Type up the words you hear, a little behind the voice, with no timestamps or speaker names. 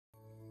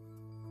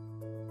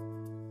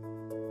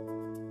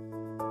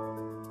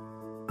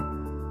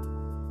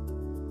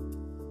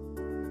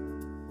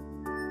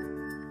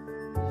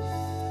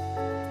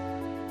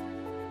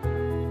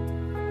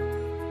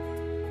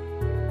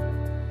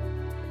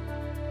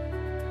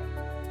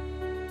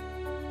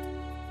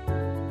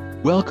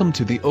Welcome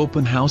to the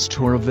open house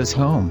tour of this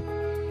home.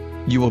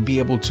 You will be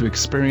able to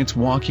experience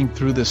walking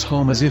through this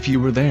home as if you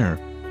were there.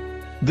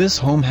 This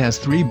home has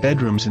 3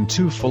 bedrooms and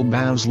 2 full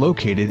baths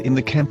located in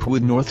the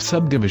Kempwood North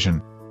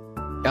subdivision.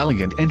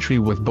 Elegant entry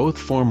with both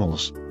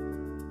formals.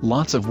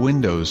 Lots of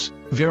windows,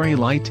 very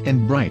light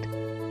and bright.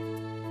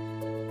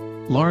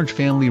 Large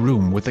family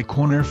room with a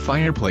corner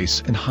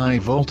fireplace and high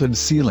vaulted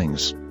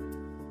ceilings.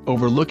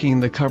 Overlooking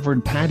the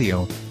covered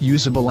patio,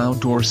 usable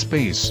outdoor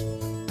space.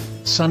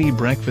 Sunny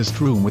breakfast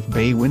room with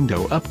bay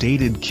window,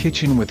 updated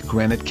kitchen with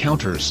granite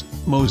counters,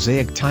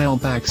 mosaic tile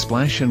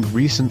backsplash and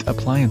recent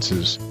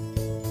appliances.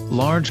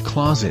 Large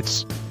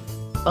closets.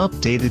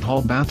 Updated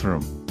hall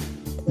bathroom.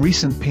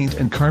 Recent paint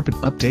and carpet,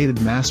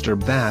 updated master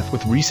bath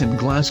with recent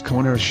glass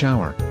corner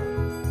shower.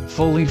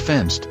 Fully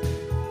fenced.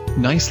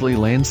 Nicely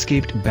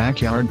landscaped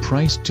backyard,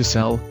 priced to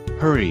sell.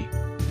 Hurry!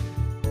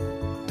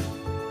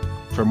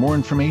 For more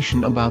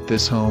information about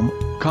this home,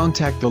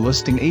 contact the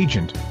listing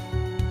agent.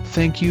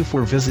 Thank you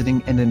for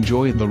visiting and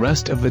enjoy the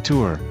rest of the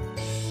tour.